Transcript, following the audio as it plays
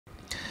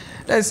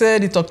They say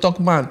the talk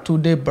man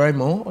Tunde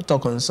Braimoh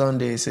talk on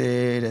Sunday.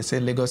 They say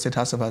Lagos State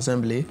House of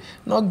Assembly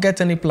not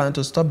get any plan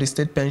to stop the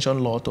state pension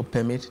law to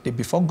permit the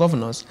before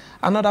governors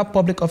and other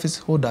public office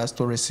holders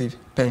to receive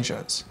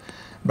pensions.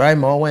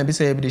 Braimoh, when he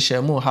say the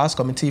Chairmo House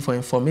Committee for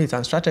Informate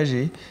and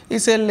Strategy, he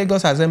said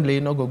Lagos Assembly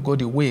not go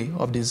the way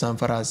of the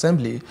Zamfara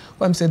Assembly,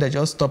 when he say they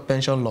just stop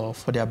pension law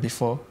for their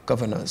before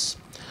governors.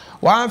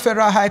 One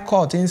federal high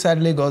court inside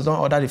Lagos don't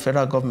order the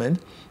federal government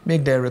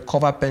make them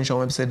recover pension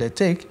when say they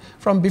take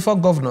from before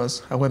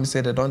governors and when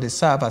say they don't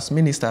serve as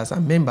ministers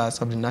and members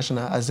of the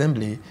National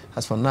Assembly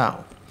as for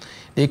now.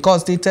 The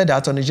court stated the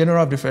Attorney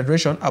General of the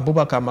Federation,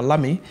 Abubakar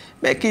Malami,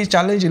 make it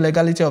challenge the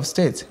legality of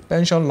state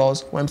pension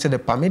laws when say they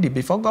permit the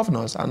before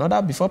governors and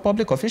other before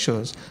public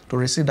officials to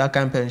receive that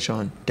kind of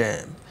pension.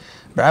 Damn.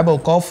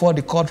 Braimoh called for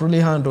the court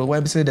ruling handle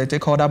when say they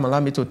take order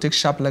Malami to take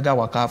sharp legal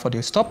waka for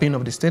the stopping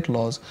of the state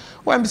laws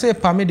when say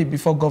permit the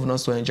before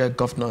governors to enjoy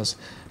governors'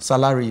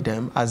 salary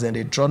them as then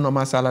they draw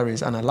normal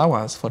salaries and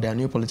allowance for their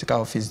new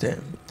political office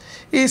them.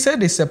 He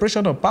said the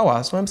separation of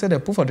powers when say they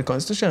put for the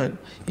constitution,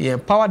 he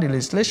empowered the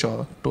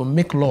legislature to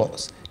make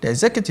laws, the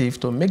executive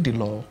to make the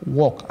law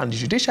work and the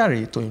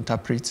judiciary to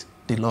interpret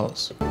the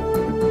laws.